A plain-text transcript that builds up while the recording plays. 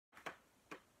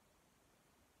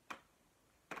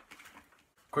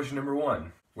Question number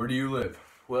 1. Where do you live?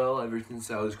 Well, ever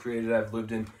since I was created, I've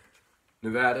lived in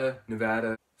Nevada,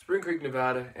 Spring Creek,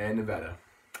 Nevada, and Nevada.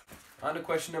 On to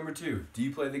question number 2. Do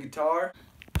you play the guitar?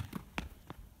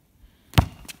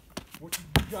 What you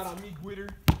got on me, Gwitter?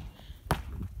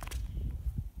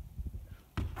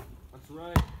 That's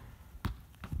right.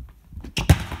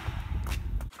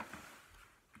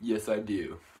 Yes, I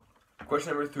do. Question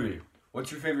number 3. What's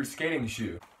your favorite skating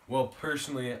shoe? Well,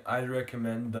 personally, I'd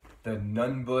recommend the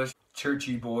Nunbush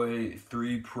Churchy Boy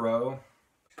 3 Pro.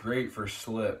 Great for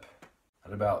slip.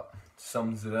 That about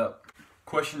sums it up.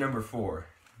 Question number 4.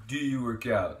 Do you work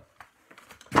out?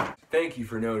 Thank you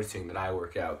for noticing that I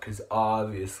work out, because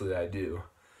obviously I do.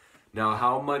 Now,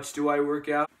 how much do I work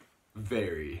out?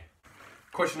 Very.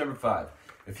 Question number 5.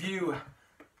 If you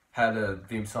had a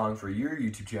theme song for your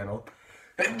YouTube channel,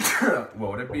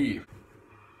 what would it be?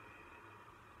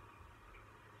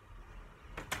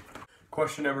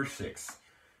 Question number 6.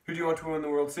 Who do you want to win the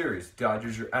World Series,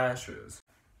 Dodgers or Astros?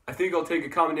 I think I'll take a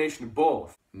combination of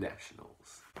both.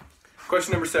 Nationals.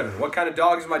 Question number 7. What kind of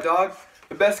dog is my dog?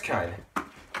 The best kind.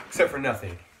 Except for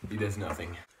nothing. He does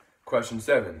nothing. Question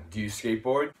 7. Do you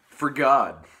skateboard? For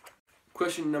God.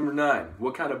 Question number 9.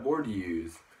 What kind of board do you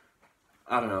use?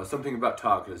 I don't know, something about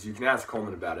tacos. You can ask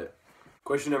Coleman about it.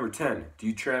 Question number 10. Do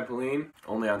you trampoline?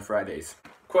 Only on Fridays.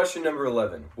 Question number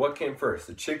 11. What came first,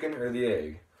 the chicken or the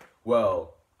egg?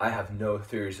 Well, I have no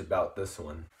theories about this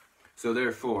one. So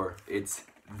therefore, it's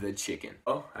the chicken.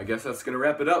 Oh, I guess that's gonna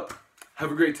wrap it up.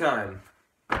 Have a great time.